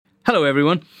Hello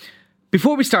everyone.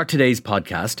 Before we start today's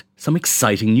podcast, some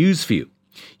exciting news for you.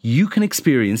 You can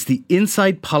experience the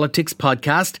Inside Politics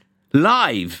podcast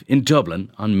live in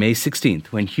Dublin on May 16th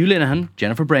when Hugh Linehan,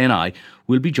 Jennifer Bray and I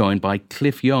will be joined by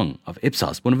Cliff Young of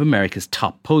Ipsos, one of America's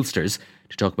top pollsters,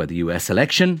 to talk about the US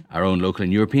election, our own local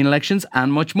and European elections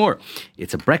and much more.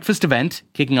 It's a breakfast event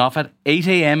kicking off at 8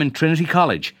 a.m. in Trinity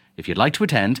College. If you'd like to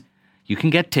attend, you can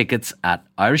get tickets at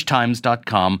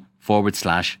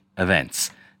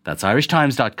irishtimes.com/events. That's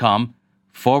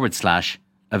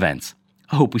irishtimes.com/events.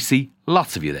 I hope we see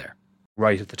lots of you there.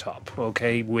 Right at the top,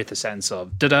 okay, with a sense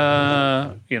of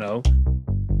da-da, you know.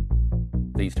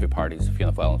 These two parties,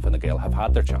 Fianna Fáil and Fine Gael, have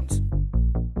had their chance.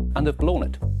 And they've blown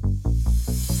it.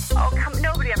 Oh,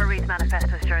 nobody ever reads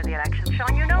manifestos during the election,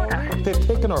 Sean, you know that. They've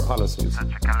taken our policies.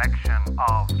 Such a collection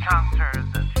of chancers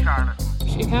and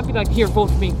charlatans. It can't be like, here,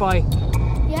 vote for me, bye.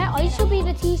 Yeah, I should be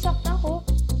the Taoiseach now.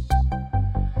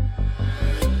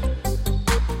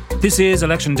 This is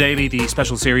Election Daily, the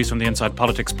special series from the Inside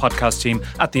Politics podcast team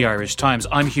at the Irish Times.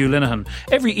 I'm Hugh Linehan.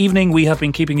 Every evening we have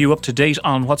been keeping you up to date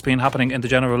on what's been happening in the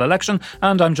general election,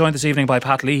 and I'm joined this evening by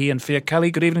Pat Leahy and Fia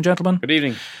Kelly. Good evening, gentlemen. Good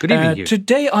evening. Good evening, Hugh.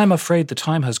 Today I'm afraid the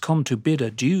time has come to bid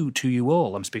adieu to you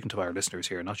all. I'm speaking to our listeners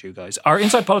here, not you guys. Our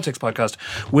Inside Politics podcast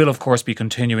will of course be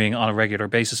continuing on a regular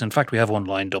basis. In fact, we have one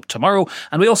lined up tomorrow,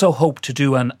 and we also hope to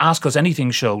do an Ask Us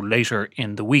Anything show later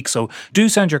in the week. So do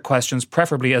send your questions,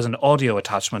 preferably as an audio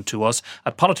attachment to us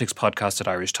at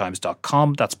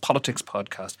politicspodcast@irishtimes.com. That's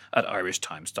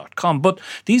politicspodcast@irishtimes.com. But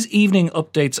these evening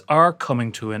updates are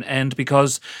coming to an end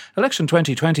because election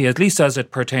 2020, at least as it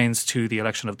pertains to the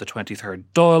election of the 23rd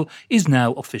Dáil, is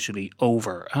now officially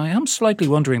over. I am slightly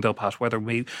wondering though, Pat, whether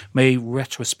we may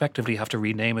retrospectively have to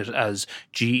rename it as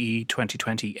GE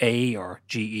 2020A or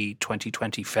GE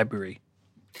 2020 February.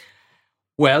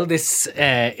 Well, this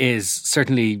is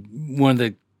certainly one of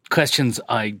the questions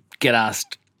I get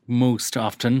asked most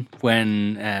often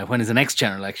when is the next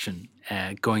general election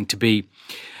going to be.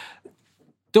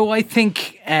 Though I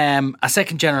think a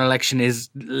second general election is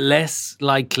less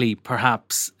likely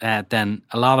perhaps than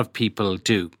a lot of people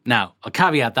do. Now, I'll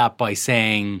caveat that by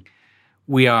saying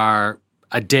we are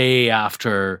a day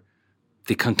after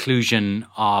the conclusion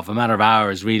of, a matter of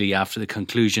hours really, after the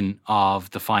conclusion of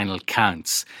the final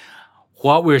counts.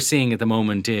 What we're seeing at the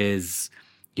moment is,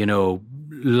 you know,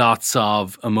 lots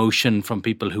of emotion from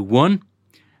people who won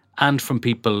and from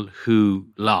people who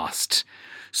lost.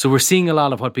 So we're seeing a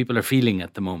lot of what people are feeling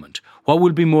at the moment. What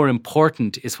will be more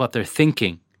important is what they're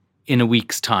thinking in a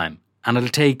week's time. And it'll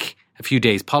take a few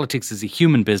days. Politics is a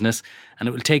human business, and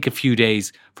it will take a few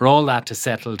days for all that to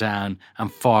settle down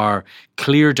and for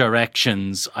clear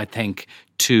directions, I think,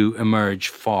 to emerge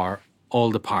for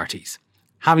all the parties.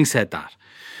 Having said that,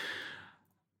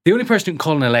 the only person who can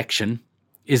call an election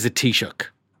is the Taoiseach,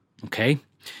 okay?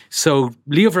 So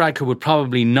Leo Varadkar would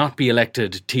probably not be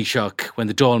elected Taoiseach when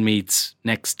the Dáil meets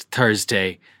next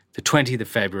Thursday, the 20th of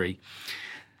February.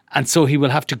 And so he will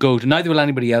have to go to, neither will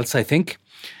anybody else, I think.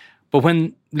 But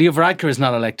when Leo Varadkar is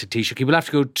not elected Taoiseach, he will have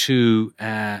to go to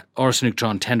Orson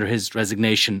Uachtaráin, tender his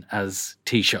resignation as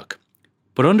Taoiseach.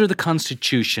 But under the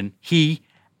Constitution, he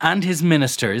and his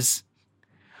ministers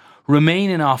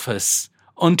remain in office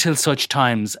until such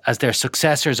times as their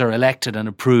successors are elected and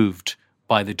approved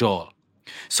by the Dáil.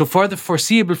 So for the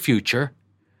foreseeable future,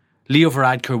 Leo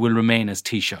Varadkar will remain as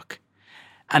Taoiseach.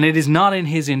 And it is not in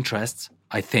his interests,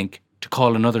 I think, to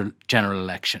call another general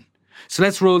election. So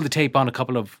let's roll the tape on a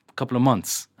couple of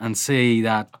months and say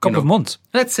that... A couple of months?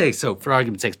 Let's say so, for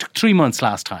argument's sake. It took 3 months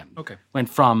last time. Okay. Went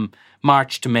from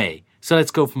March to May. So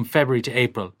let's go from February to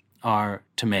April or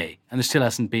to May. And there still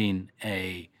hasn't been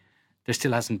a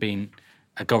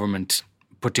government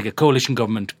put together, coalition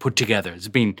government put together. There's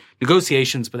been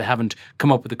negotiations, but they haven't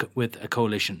come up with a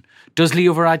coalition. Does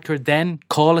Leo Varadkar then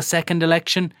call a second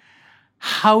election?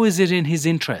 How is it in his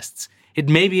interests? It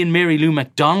may be in Mary Lou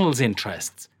McDonald's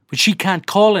interests, but she can't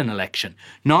call an election,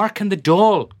 nor can the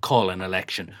Dáil call an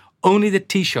election. Only the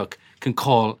Taoiseach can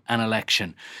call an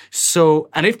election. So,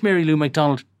 and if Mary Lou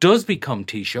McDonald does become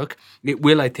Taoiseach, it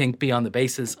will, I think, be on the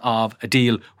basis of a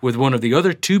deal with one of the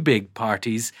other two big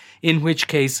parties, in which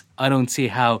case I don't see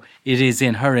how it is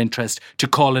in her interest to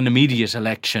call an immediate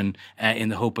election in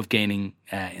the hope of gaining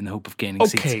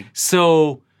seats.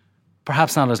 So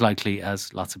perhaps not as likely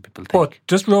as lots of people think. But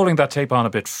just rolling that tape on a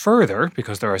bit further,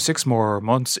 because there are 6 more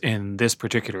months in this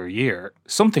particular year,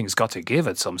 something's got to give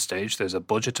at some stage. There's a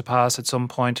budget to pass at some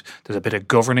point. There's a bit of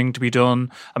governing to be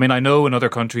done. I mean, I know in other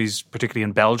countries, particularly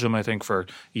in Belgium, I think for a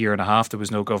year and a half there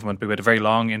was no government. But we had a very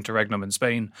long interregnum in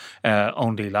Spain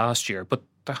only last year. But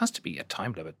there has to be a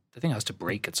time limit. The thing has to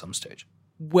break at some stage.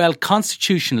 Well,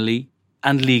 constitutionally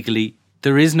and legally,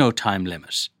 there is no time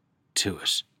limit to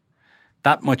it.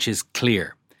 That much is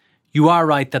clear. You are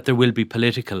right that there will be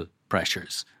political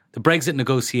pressures. The Brexit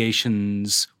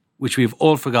negotiations, which we've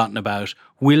all forgotten about,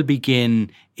 will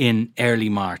begin in early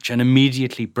March, and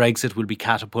immediately Brexit will be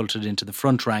catapulted into the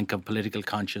front rank of political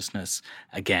consciousness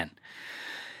again.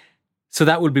 So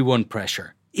that will be one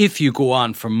pressure. If you go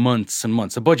on for months and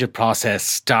months, the budget process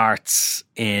starts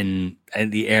in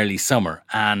the early summer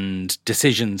and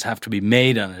decisions have to be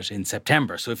made on it in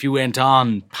September. So if you went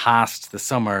on past the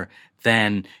summer,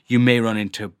 then you may run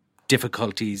into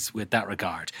difficulties with that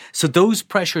regard. So those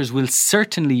pressures will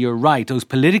certainly, you're right, those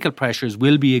political pressures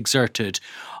will be exerted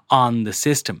on the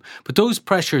system. But those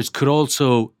pressures could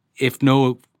also, if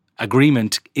no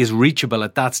agreement is reachable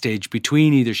at that stage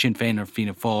between either Sinn Féin or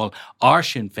Fianna Fáil or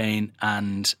Sinn Féin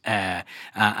and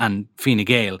Fine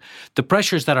Gael, the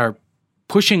pressures that are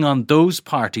pushing on those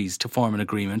parties to form an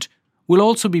agreement will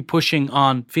also be pushing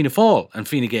on Fianna Fáil and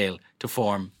Fine Gael to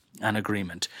form an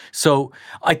agreement. So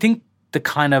I think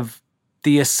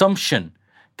the assumption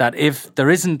that if there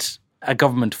isn't a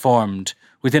government formed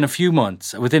within a few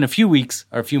weeks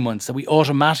or a few months, that we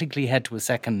automatically head to a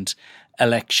second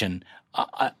election,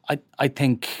 I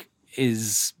think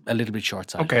is a little bit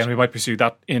short-sighted. Okay, and we might pursue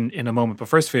that in a moment. But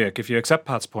first, Fiach, if you accept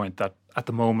Pat's point that at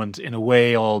the moment, in a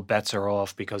way, all bets are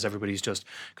off because everybody's just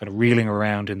kind of reeling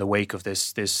around in the wake of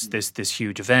this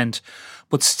huge event,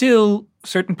 but still,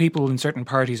 certain people in certain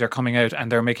parties are coming out and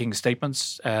they're making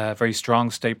statements, very strong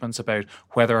statements about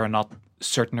whether or not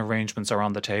certain arrangements are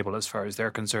on the table as far as they're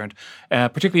concerned,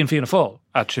 particularly in Fianna Fáil,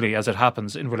 actually, as it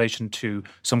happens, in relation to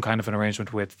some kind of an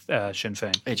arrangement with Sinn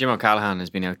Féin. Jim O'Callaghan has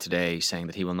been out today saying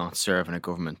that he will not serve in a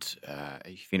government,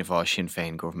 a Fianna Fáil Sinn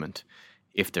Féin government.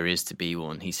 If there is to be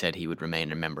one, he said he would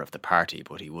remain a member of the party,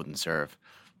 but he wouldn't serve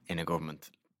in a government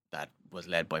that was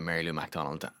led by Mary Lou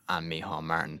McDonald and Micheál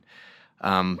Martin.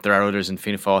 There are others in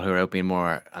Fianna Fáil who are out being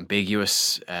more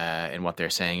ambiguous in what they're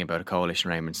saying about a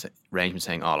coalition arrangement,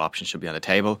 saying all options should be on the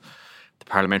table. The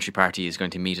parliamentary party is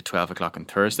going to meet at 12 o'clock on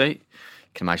Thursday.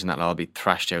 You can imagine that'll all be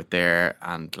thrashed out there.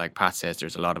 And like Pat says,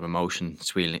 there's a lot of emotion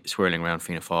swirling around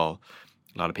Fianna Fáil.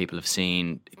 A lot of people have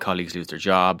seen colleagues lose their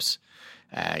jobs.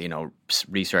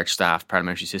 Research staff,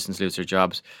 parliamentary assistants lose their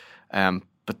jobs.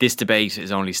 But this debate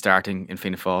is only starting in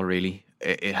Fianna Fáil, really.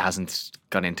 It hasn't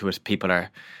gone into it. People are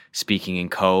speaking in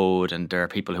code, and there are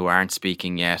people who aren't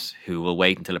speaking yet who will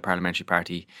wait until a parliamentary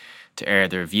party to air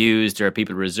their views. There are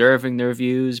people reserving their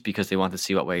views because they want to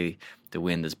see what way the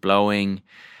wind is blowing.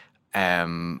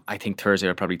 I think Thursday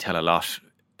will probably tell a lot.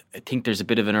 I think there's a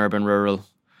bit of an urban-rural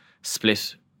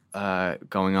split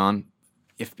going on.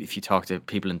 If you talk to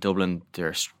people in Dublin,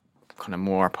 they're kind of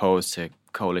more opposed to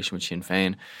coalition with Sinn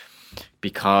Féin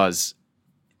because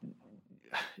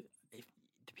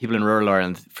the people in rural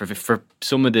Ireland, for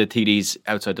some of the TDs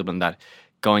outside Dublin, that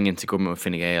going into government with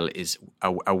Fine Gael is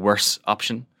a worse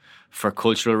option for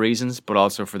cultural reasons, but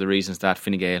also for the reasons that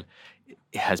Fine Gael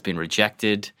has been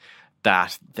rejected,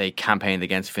 that they campaigned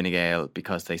against Fine Gael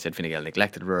because they said Fine Gael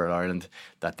neglected rural Ireland,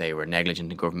 that they were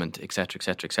negligent in government, etc.,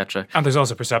 etc., etc. And there's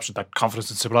also perception that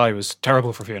confidence in supply was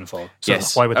terrible for Fianna Fáil. So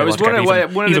yes. Why would they want to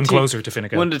get even closer to Fine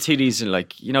Gael? One of the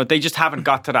TDs, they just haven't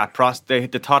got to that process. The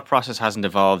thought process hasn't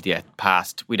evolved yet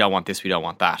past, we don't want this, we don't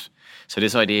want that. So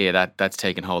this idea that's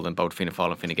taken hold in both Fianna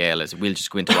Fáil and Fine Gael is we'll just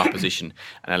go into opposition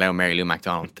and allow Mary Lou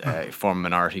McDonald form a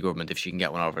minority government if she can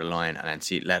get one over the line, and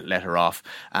then let her off.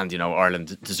 And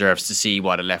Ireland deserves to see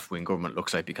what a left-wing government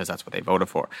looks like because that's what they voted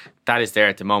for. That is there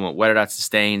at the moment. Whether that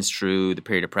sustains through the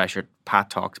period of pressure Pat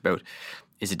talks about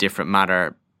is a different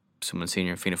matter. Someone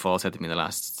senior in Fianna Fáil said to me in the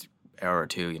last hour or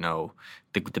two,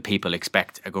 the people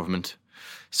expect a government.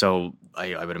 So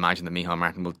I would imagine that Micheál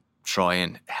Martin will try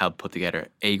and help put together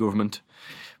a government.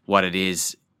 What it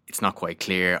is, it's not quite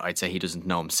clear. I'd say he doesn't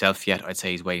know himself yet. I'd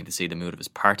say he's waiting to see the mood of his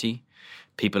party.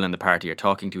 People in the party are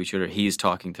talking to each other. He's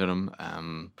talking to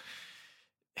them.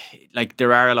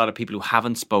 There are a lot of people who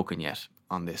haven't spoken yet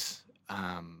on this.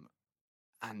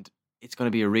 And it's going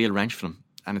to be a real wrench for them.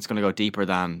 And it's going to go deeper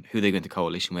than who they go into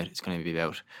coalition with. It's going to be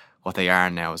about what they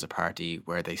are now as a party,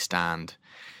 where they stand.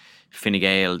 Fine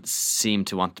Gael seem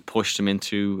to want to push them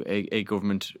into a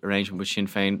government arrangement with Sinn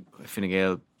Féin. Fine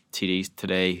Gael TDs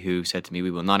today who said to me, we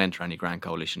will not enter any grand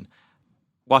coalition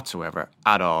whatsoever,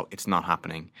 at all. It's not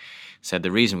happening. Said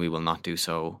the reason we will not do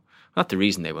so, not the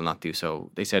reason they will not do so.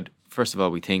 They said, first of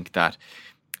all, we think that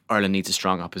Ireland needs a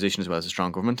strong opposition as well as a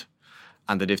strong government,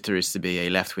 and that if there is to be a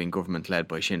left-wing government led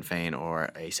by Sinn Féin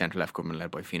or a centre-left government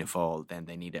led by Fianna Fáil, then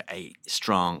they need a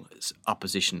strong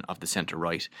opposition of the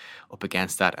centre-right up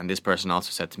against that. And this person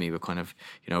also said to me with kind of,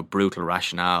 brutal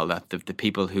rationale that the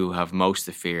people who have most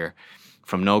to fear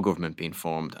from no government being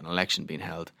formed, an election being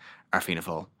held, are Fianna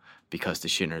Fáil, because the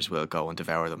Shinners will go and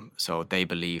devour them. So they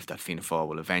believe that Fianna Fáil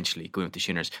will eventually go in with the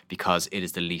Shinners because it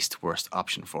is the least worst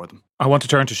option for them. I want to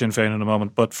turn to Sinn Féin in a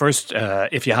moment, but first,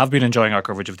 if you have been enjoying our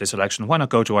coverage of this election, why not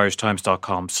go to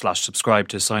irishtimes.com/subscribe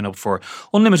to sign up for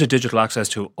unlimited digital access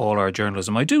to all our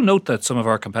journalism. I do note that some of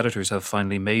our competitors have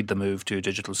finally made the move to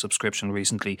digital subscription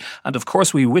recently, and of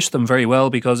course we wish them very well,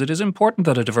 because it is important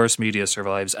that a diverse media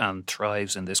survives and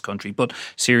thrives in this country. But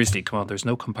seriously, come on, there's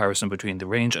no comparison between the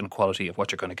range and quality of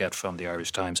what you're going to get from the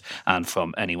Irish Times and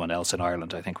from anyone else in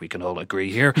Ireland. I think we can all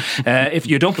agree here. If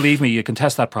you don't believe me, you can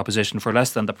test that proposition for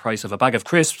less than the price of a bag of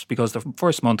crisps, because the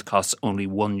first month costs only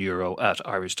 €1 at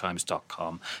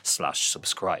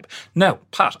irishtimes.com/subscribe. Now,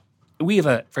 Pat, we have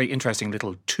a very interesting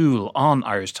little tool on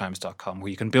irishtimes.com where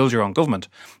you can build your own government.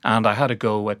 And I had a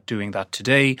go at doing that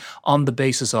today on the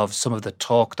basis of some of the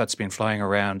talk that's been flying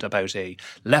around about a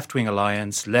left-wing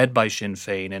alliance led by Sinn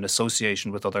Féin in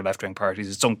association with other left-wing parties.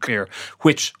 It's unclear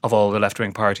which of all the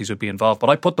left-wing parties would be involved, but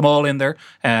I put them all in there.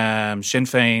 Sinn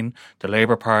Féin, the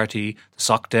Labour Party, the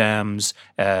Soc Dems,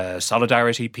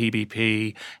 Solidarity,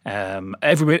 PBP,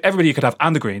 everybody you could have,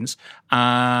 and the Greens.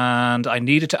 And I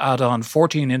needed to add on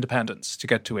 14 independents to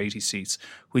get to 80 seats,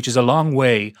 which is a long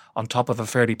way on top of a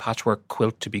fairly patchwork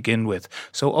quilt to begin with.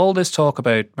 So all this talk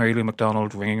about Mary Lou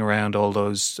McDonald ringing around all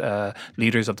those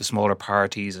leaders of the smaller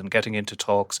parties and getting into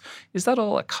talks, is that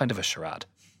all a kind of a charade?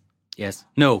 Yes.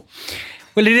 No.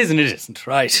 Well, it is and it isn't,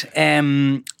 right?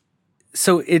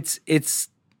 So it's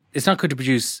not going to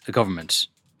produce a government.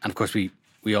 And of course, we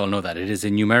all know that. It is a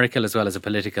numerical as well as a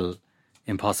political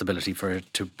impossibility for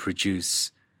it to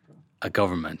produce a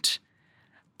government.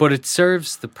 But it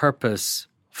serves the purpose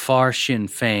for Sinn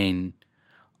Féin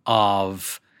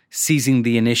of seizing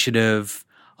the initiative,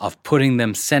 of putting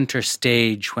them centre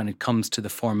stage when it comes to the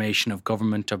formation of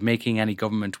government, of making any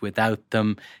government without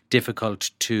them difficult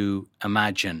to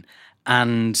imagine.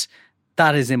 And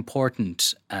that is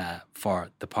important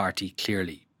for the party,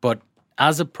 clearly. But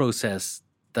as a process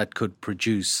that could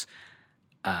produce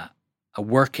a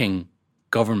working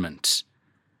government,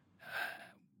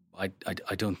 I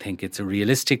don't think it's a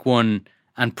realistic one.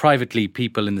 And privately,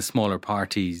 people in the smaller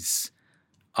parties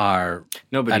are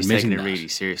nobody's taking it that. really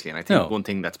seriously. And I think one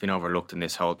thing that's been overlooked in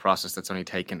this whole process that's only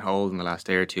taken hold in the last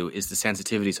day or two is the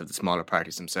sensitivities of the smaller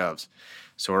parties themselves.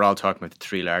 So we're all talking about the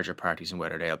three larger parties and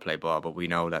whether they'll play ball, but we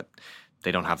know that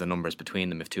they don't have the numbers between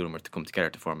them if two of them were to come together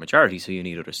to form a majority, so you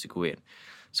need others to go in.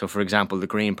 So, for example, the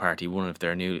Green Party, one of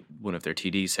their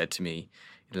TDs said to me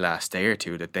the last day or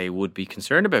two that they would be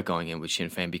concerned about going in with Sinn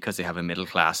Féin because they have a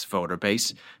middle-class voter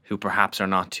base who perhaps are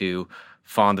not too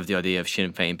fond of the idea of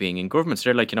Sinn Féin being in government. So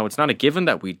they're like, it's not a given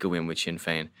that we'd go in with Sinn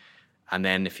Féin. And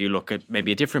then if you look at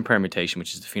maybe a different permutation,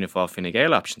 which is the Fianna Fáil Fine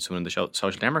Gael option, someone in the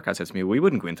Social Democrats said to me, we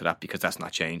wouldn't go into that because that's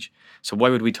not change. So why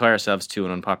would we tie ourselves to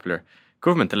an unpopular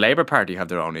government? The Labour Party have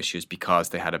their own issues because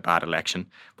they had a bad election.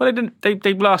 But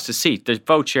they lost a seat. Their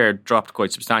vote share dropped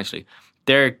quite substantially.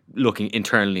 They're looking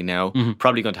internally now,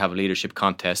 probably going to have a leadership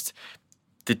contest.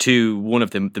 One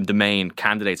of the main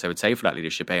candidates, I would say, for that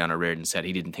leadership, Aodhán Ó Ríordáin, said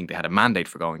he didn't think they had a mandate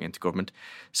for going into government.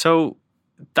 So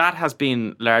that has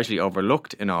been largely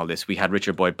overlooked in all this. We had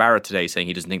Richard Boyd Barrett today saying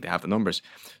he doesn't think they have the numbers.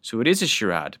 So it is a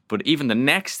charade. But even the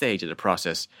next stage of the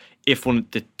process, if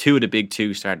the two of the big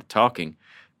two started talking,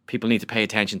 people need to pay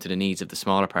attention to the needs of the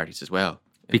smaller parties as well.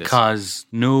 Because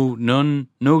no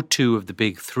two of the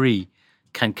big three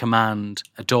can command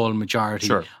a Dáil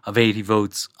majority of 80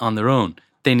 votes on their own.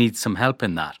 They need some help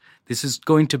in that. This is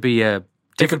going to be a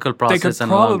difficult process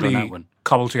and a long drawn out one.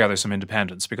 Cobble together some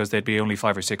independents because they'd be only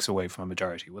 5 or 6 away from a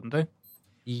majority, wouldn't they?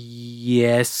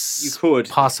 Yes, you could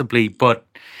possibly. But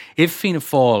if Fianna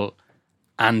Fáil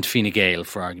and Fine Gael,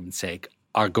 for argument's sake,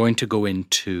 are going to go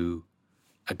into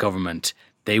a government,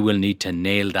 they will need to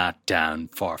nail that down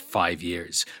for 5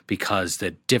 years, because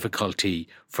the difficulty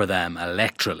for them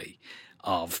electorally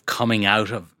of coming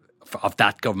out of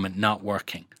that government not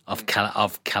working, of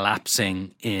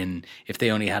collapsing in, if they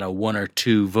only had a 1 or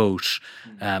 2 vote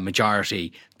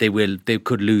majority, they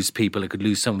could lose people. It could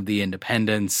lose some of the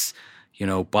independents.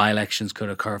 By-elections could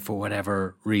occur for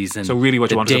whatever reason. So really what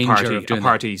you want is a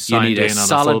party signed in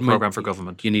on a full programme for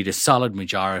government. You need a solid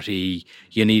majority.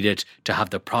 You need it to have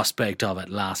the prospect of it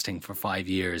lasting for 5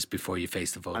 years before you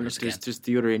face the voters again. There's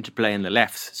the other interplay on the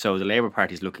left. So the Labour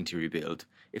Party is looking to rebuild.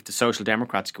 If the Social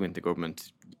Democrats go into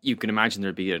government, you can imagine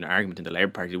there'd be an argument in the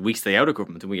Labour Party that we stay out of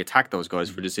government and we attack those guys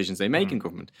for decisions they make in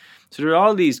government. So there are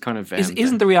all these kind of...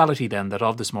 Isn't the reality then that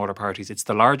of the smaller parties, it's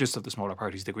the largest of the smaller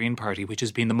parties, the Green Party, which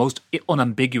has been the most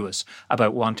unambiguous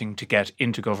about wanting to get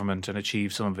into government and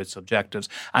achieve some of its objectives,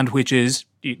 and which is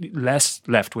less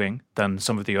left-wing than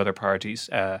some of the other parties,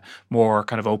 more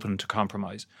kind of open to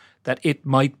compromise, that it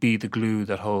might be the glue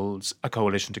that holds a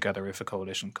coalition together if a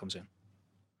coalition comes in?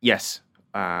 Yes.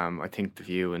 I think the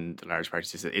view in the large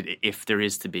parties is that if there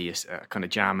is to be a kind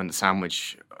of jam in the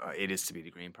sandwich, it is to be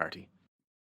the Green Party.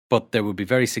 But there would be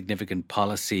very significant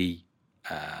policy,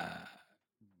 a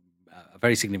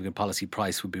very significant policy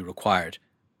price would be required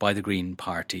by the Green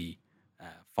Party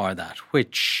for that,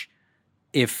 which,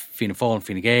 if Fianna Fáil and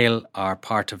Fine Gael are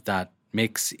part of that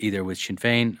mix, either with Sinn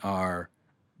Féin or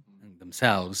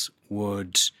themselves,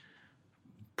 would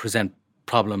present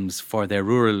problems for their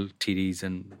rural TDs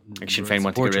and Sinn Féin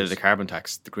want to get rid of the carbon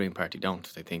tax. The Green Party don't.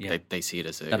 They think they see it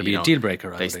as a... That'd be a deal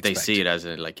breaker, They see it as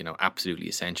a absolutely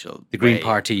essential. The Green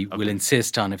Party will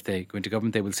insist on, if they go into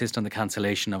government, they will insist on the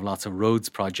cancellation of lots of roads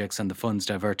projects and the funds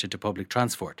diverted to public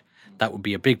transport. That would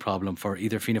be a big problem for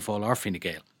either Fianna Fáil or Fine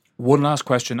Gael. One last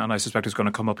question, and I suspect it's going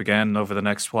to come up again over the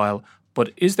next while,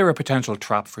 but is there a potential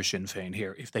trap for Sinn Féin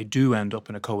here? If they do end up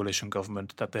in a coalition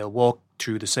government, that they'll walk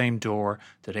through the same door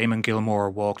that Eamon Gilmore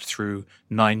walked through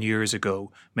 9 years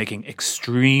ago, making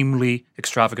extremely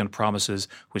extravagant promises,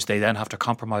 which they then have to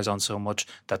compromise on so much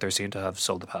that they're seen to have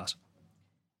sold the pass?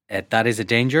 That is a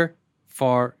danger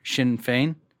for Sinn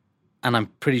Féin, and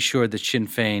I'm pretty sure that Sinn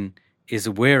Féin is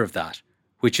aware of that,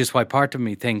 which is why part of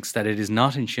me thinks that it is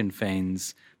not in Sinn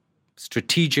Féin's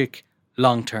strategic,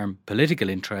 long-term political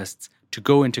interests to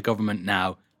go into government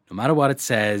now, no matter what it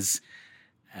says,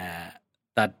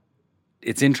 that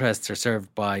its interests are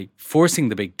served by forcing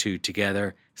the big two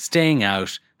together, staying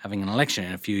out, having an election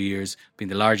in a few years, being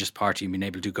the largest party and being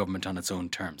able to do government on its own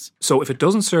terms. So if it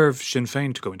doesn't serve Sinn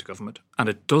Féin to go into government, and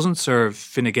it doesn't serve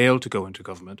Fine Gael to go into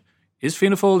government, is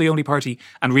Fianna Fáil the only party?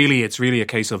 And really, it's really a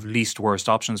case of least worst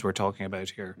options we're talking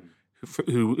about here.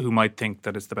 Who might think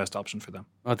that it's the best option for them?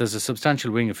 Well, there's a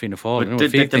substantial wing of Fianna Fáil.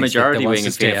 But the majority wing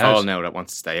of Fianna Fáil now that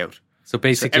wants to stay out. So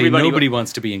basically, nobody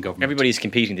wants to be in government. Everybody's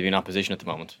competing to be in opposition at the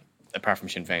moment, apart from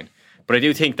Sinn Féin. But I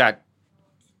do think that,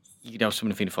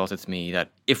 someone in Fianna Fáil said to me that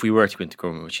if we were to go into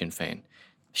government with Sinn Féin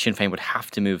would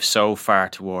have to move so far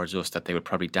towards us that they would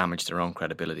probably damage their own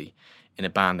credibility in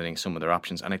abandoning some of their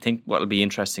options. And I think what will be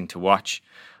interesting to watch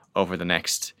over the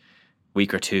next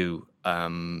week or two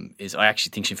is I actually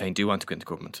think Sinn Féin do want to go into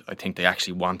government. I think they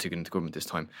actually want to get into government this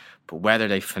time. But whether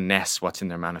they finesse what's in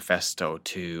their manifesto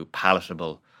to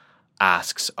palatable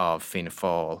asks of Fianna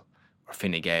Fáil or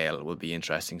Fine Gael will be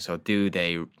interesting. So do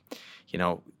they,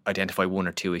 identify one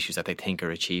or two issues that they think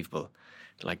are achievable,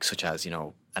 like such as,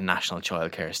 a national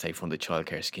childcare, state-funded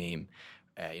childcare scheme,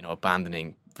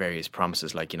 abandoning various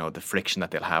promises like, the friction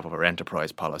that they'll have over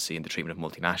enterprise policy and the treatment of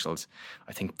multinationals.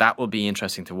 I think that will be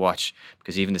interesting to watch,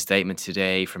 because even the statement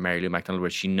today from Mary Lou McDonald, where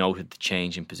she noted the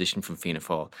change in position from Fianna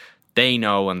Fáil, they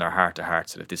know in their heart to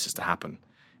hearts that if this is to happen,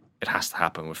 it has to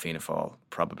happen with Fianna Fáil,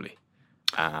 probably.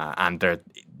 And they're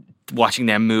watching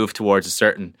them move towards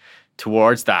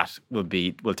that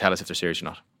will tell us if they're serious or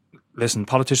not. Listen,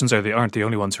 politicians aren't the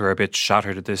only ones who are a bit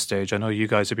shattered at this stage. I know you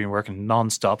guys have been working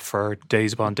non-stop for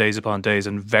days upon days upon days,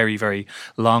 and very, very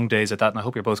long days at that. And I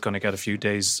hope you're both going to get a few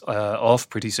days off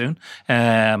pretty soon.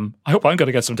 I hope I'm going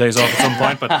to get some days off at some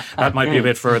point, but that might be a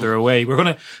bit further away. We're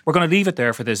going to leave it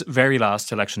there for this very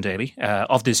last Election Daily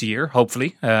of this year,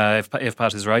 hopefully, if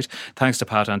Pat is right. Thanks to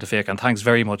Pat and to Fiach, and thanks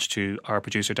very much to our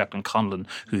producer Declan Conlon,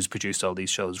 who's produced all these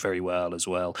shows very well as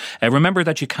well. Remember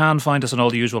that you can find us on all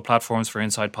the usual platforms for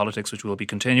Inside Politics, which will be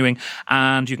continuing,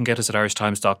 and you can get us at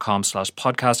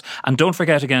irishtimes.com/podcast. And don't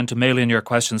forget again to mail in your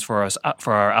questions for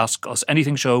our Ask Us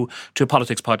Anything show to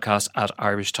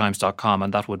politicspodcast@irishtimes.com,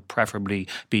 and that would preferably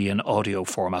be in audio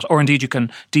format. Or indeed, you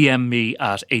can DM me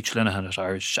at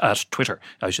HLinehan at Twitter,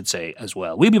 I should say, as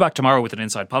well. We'll be back tomorrow with an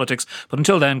Inside Politics, but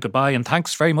until then, goodbye, and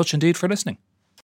thanks very much indeed for listening.